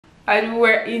and we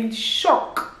were in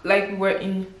shock. Like, we were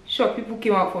in shock. People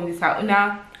came out from the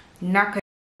sauna knackered.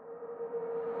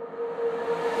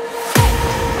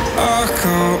 I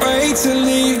can't wait to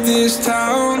leave this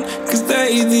town, cause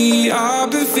lately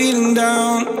I've been feeling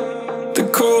down. The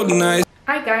cold nights.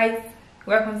 Hi guys,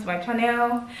 welcome to my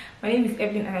channel. My name is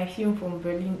Evelyn and I film from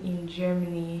Berlin in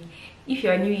Germany. If you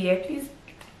are new here, please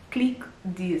click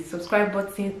the subscribe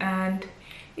button, and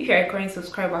if you are a current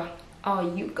subscriber, how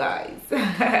are you guys?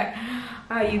 How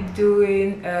are you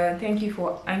doing? Thank you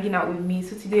for hanging out with me.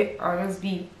 So today I'll just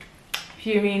be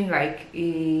filming like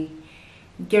a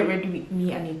get ready with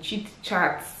me and a chit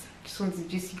chat. Just want to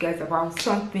just you guys about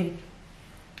something.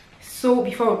 So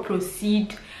before we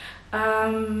proceed,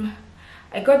 I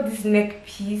got this neck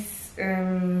piece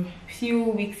few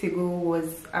weeks ago.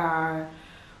 Was our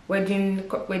wedding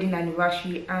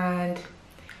anniversary, and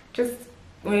just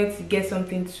wanted to get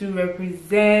something to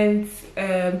represent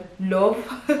love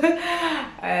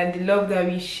and the love that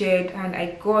we shared. And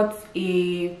I got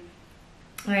it,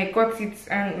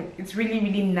 and it's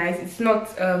really nice. It's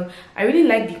not I really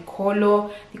like the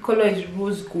color. The color is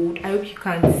rose gold. I hope you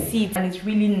can see it, and it's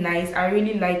really nice. I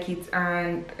really like it.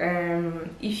 And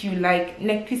if you like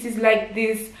neck pieces like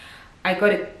this, I got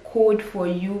a code for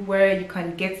you where you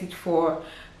can get it for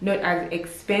not as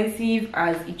expensive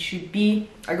as it should be.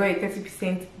 I got a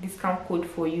 30% discount code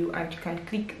for you, and you can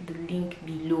click the link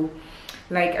below.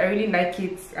 Like, I really like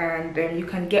it. And you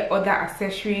can get other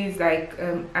accessories like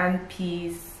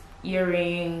handpiece,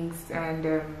 earrings, and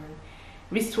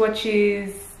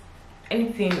wristwatches,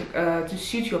 anything to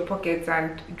suit your pockets,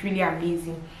 and it's really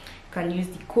amazing. You can use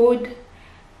the code,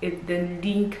 it's the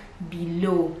link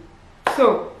below.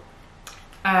 So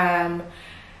a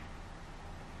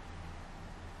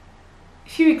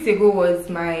few weeks ago was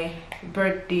my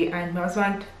birthday, and my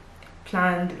husband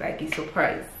planned like a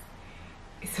surprise.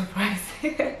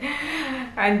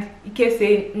 And he kept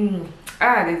saying,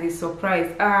 there's a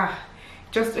surprise.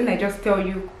 Just when I just tell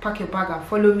you pack your bag and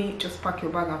follow me, just pack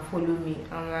your bag and follow me.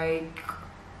 I'm like,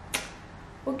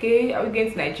 okay, are we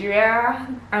going to Nigeria?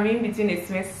 I'm in between a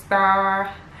semester.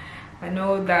 I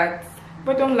know that.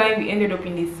 Bottom line, we ended up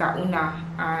in the sauna,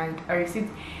 and I received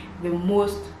the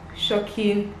most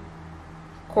shocking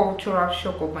cultural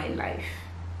shock of my life.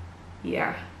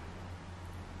 Yeah.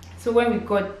 So when we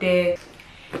got there,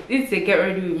 this is a get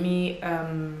ready with me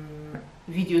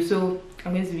video. So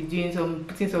I'm going to be doing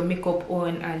putting some makeup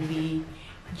on, and we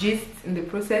gist in the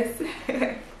process.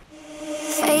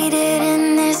 Faded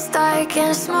in this dark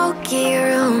and smoky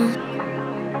room,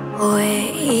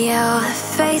 with your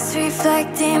face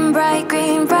reflecting bright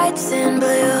green, brights and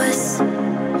blues.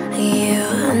 You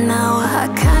know I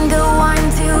can't go on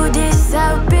to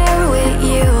disappear with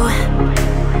you,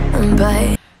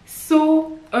 but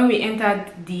so when we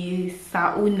entered the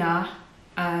sauna,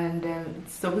 and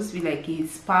it's supposed to be like a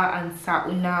spa and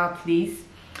sauna place,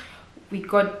 we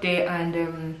got there, and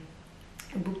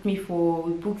I booked for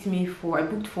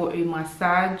a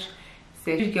massage.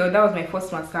 Said, girl, that was my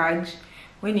first massage.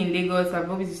 When in Lagos, I've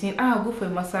always been saying, I'll go for a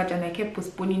massage, and I kept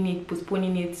postponing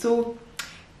it. So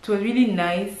it was really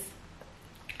nice.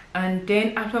 And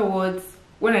then afterwards,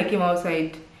 when I came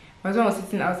outside, my husband was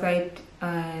sitting outside,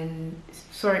 and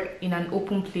in an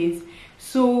open place.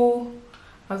 So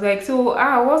I was like, so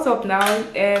what's up now?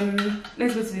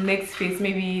 Let's go to the next phase.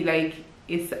 Maybe like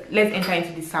let's enter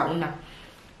into the sauna.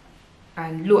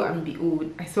 And lo and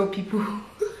behold, I saw people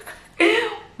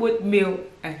both male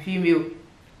and female.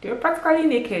 They were practically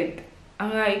naked.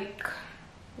 I'm like,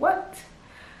 what's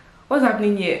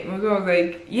happening here? My husband was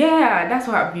like, yeah, that's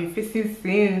what I've been facing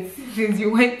since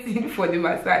you went in for the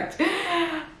massage.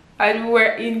 And we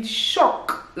were in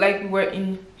shock. Like, we were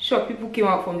in shock. People came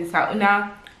out from the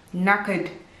sauna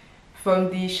naked, from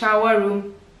the shower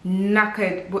room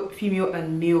naked, both female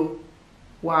and male.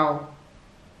 Wow.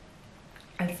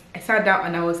 And I sat down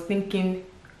and I was thinking,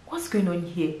 what's going on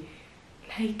here?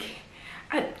 Like,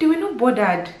 they were not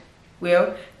bothered.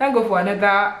 Well, thank God for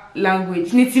another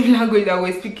language, native language that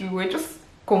we're speaking. We were just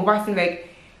conversing like,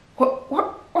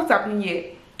 what's happening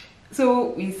here? So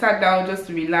we sat down just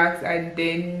to relax, and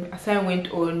then as time went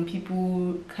on,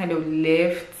 people kind of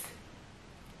left,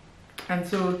 and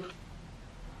so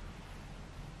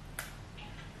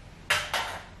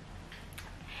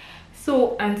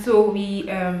we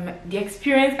the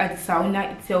experience at the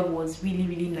sauna itself was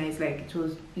really nice. Like, it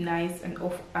was nice and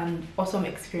an awesome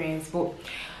experience. But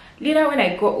later when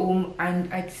I got home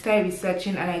and I started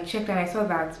researching, and I checked, and I saw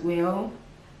that, well,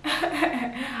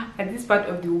 at this part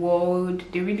of the world,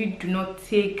 they really do not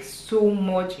take so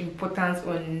much importance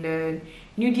on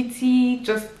nudity,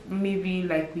 just maybe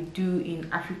like we do in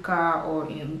Africa or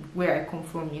in where I come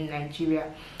from in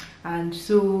Nigeria. And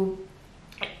so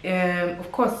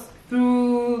of course,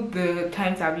 through the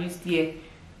times I've used here,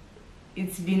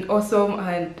 it's been awesome,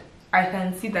 and I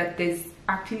can see that there's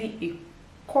actually a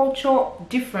culture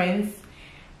difference,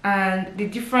 and the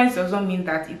difference doesn't mean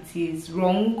that it is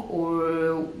wrong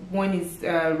or one is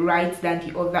right than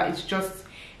the other. It's just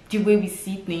the way we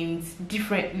see things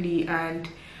differently, and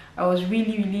I was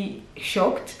really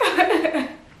shocked.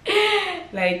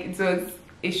 Like, it was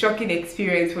a shocking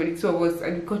experience for the two of us,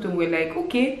 and we were like,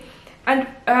 okay. And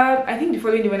I think the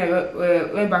following day when I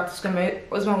went back to school, my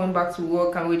husband went back to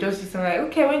work, and we just like,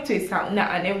 okay, I went to a sauna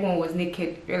and everyone was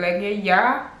naked. We're like,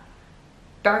 yeah,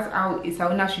 that's how a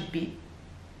sauna should be.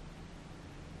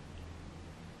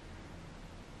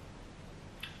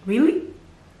 Really?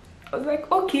 I was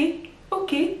like, okay.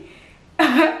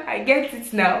 I get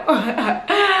it now.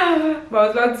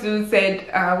 But husband said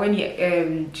when he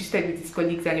gisted with his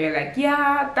colleagues, and they were like,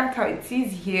 yeah, that's how it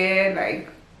is here. Like,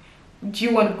 do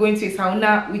you want to go into a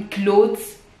sauna with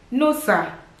clothes? No,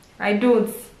 sir, I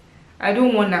don't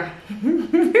wanna.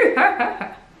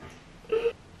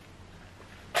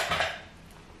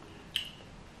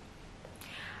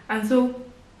 And so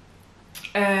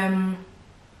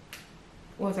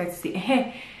what was I to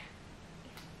say?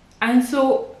 And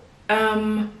so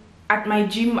at my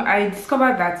gym, I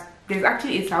discovered that there's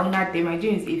actually a sauna there. My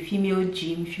gym is a female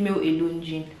gym, female alone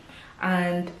gym,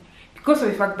 and because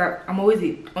of the fact that I'm always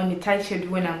on a tight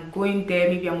schedule when I'm going there,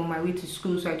 maybe I'm on my way to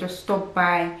school, so I just stop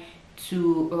by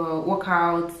to work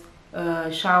out,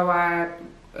 shower,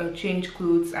 change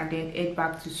clothes, and then head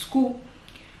back to school.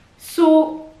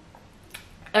 So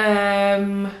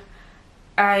I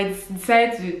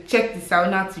decided to check the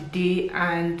sauna today,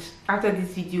 and after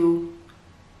this video,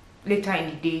 later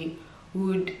in the day, we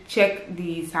would check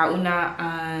the sauna.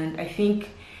 And I think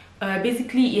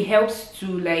basically it helps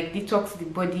to like detox the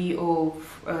body of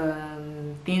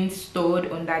things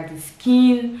stored under the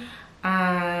skin,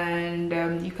 and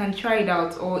you can try it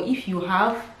out. Or if you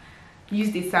have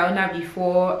used the sauna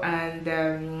before and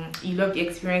you love the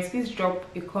experience, please drop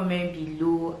a comment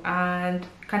below and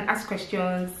you can ask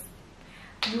questions.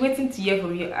 I'll be waiting to hear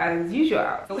from you as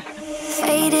usual.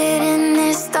 Faded in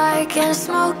this dark and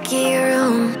smoky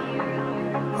room,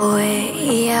 with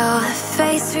your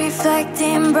face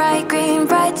reflecting bright green,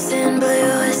 brights and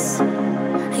blues.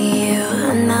 You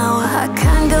know I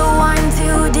kinda want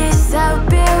to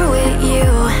disappear with you,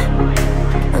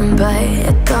 but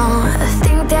I don't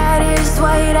think that is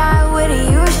what I would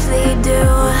usually do.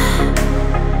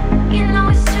 You know,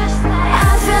 it's just like I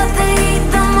felt the heat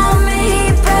the moment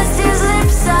he pressed his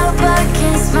lips up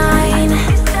against mine.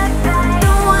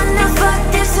 Don't wanna fuck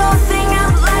this whole thing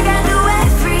up like I do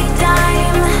every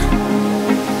time.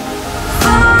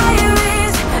 Fire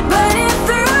is burning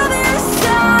through this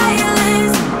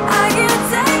silence. I can't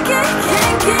take it,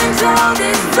 can't control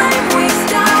this flame we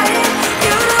started.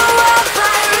 You know I'm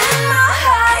fire in my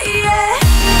heart, yeah.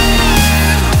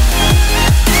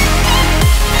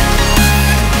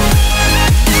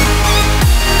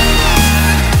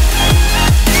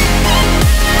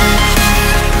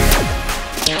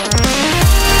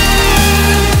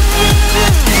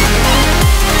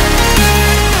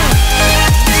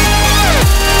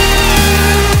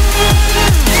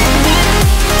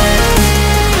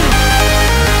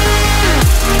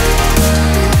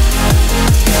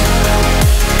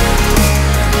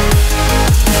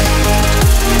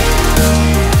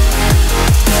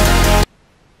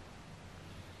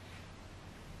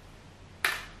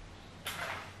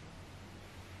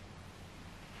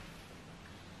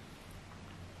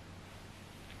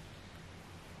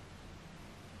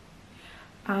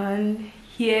 And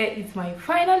here is my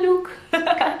final look.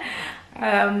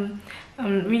 I'm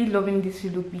really loving this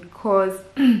look because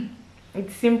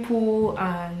it's simple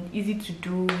and easy to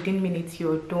do. Within minutes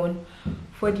you're done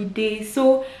for the day.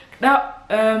 So now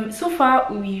so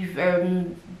far we've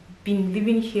been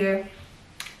living here.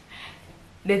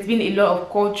 There's been a lot of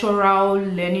cultural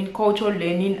learning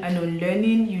and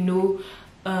unlearning, you know.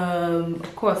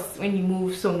 Of course, when you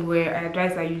move somewhere, I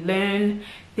advise that you learn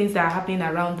things that are happening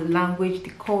around the language, the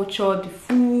culture, the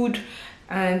food,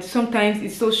 and sometimes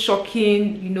it's so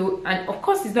shocking, you know. And of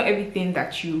course, it's not everything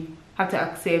that you have to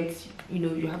accept, you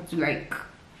know. You have to like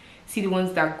see the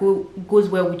ones that goes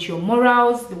well with your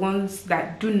morals, the ones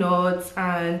that do not,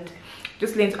 and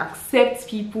just learn to accept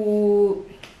people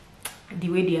the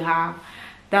way they are.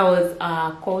 That was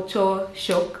a culture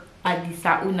shock at the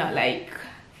sauna. Like,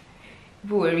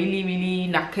 people were really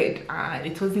knackered and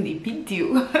it wasn't a big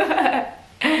deal.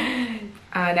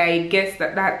 And I guess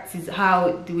that is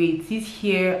how the way it is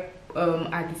here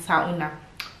at the sauna.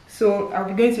 So I'll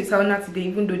be going to a sauna today,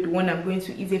 even though the one I'm going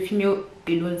to is a female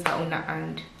alone sauna,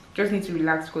 and just need to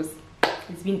relax because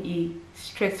it's been a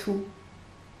stressful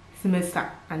semester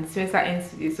and the semester ends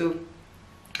today. So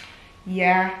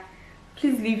yeah,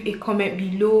 please leave a comment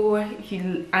below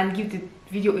and give the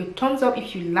video a thumbs up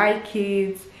if you like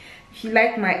it. If you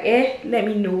like my hair, let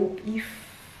me know. If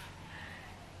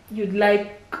you'd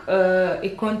like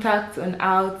a contact on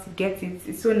how to get it,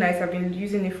 it's so nice. I've been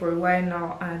using it for a while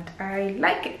now and I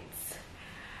like it.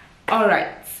 All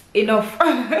right, enough.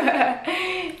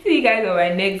 See you guys on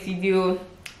my next video.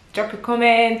 Drop a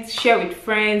comment, share with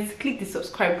friends, click the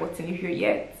subscribe button if you're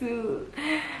yet to.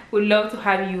 Would love to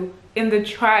have you in the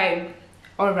tribe.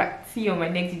 All right, see you on my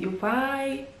next video.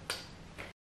 Bye.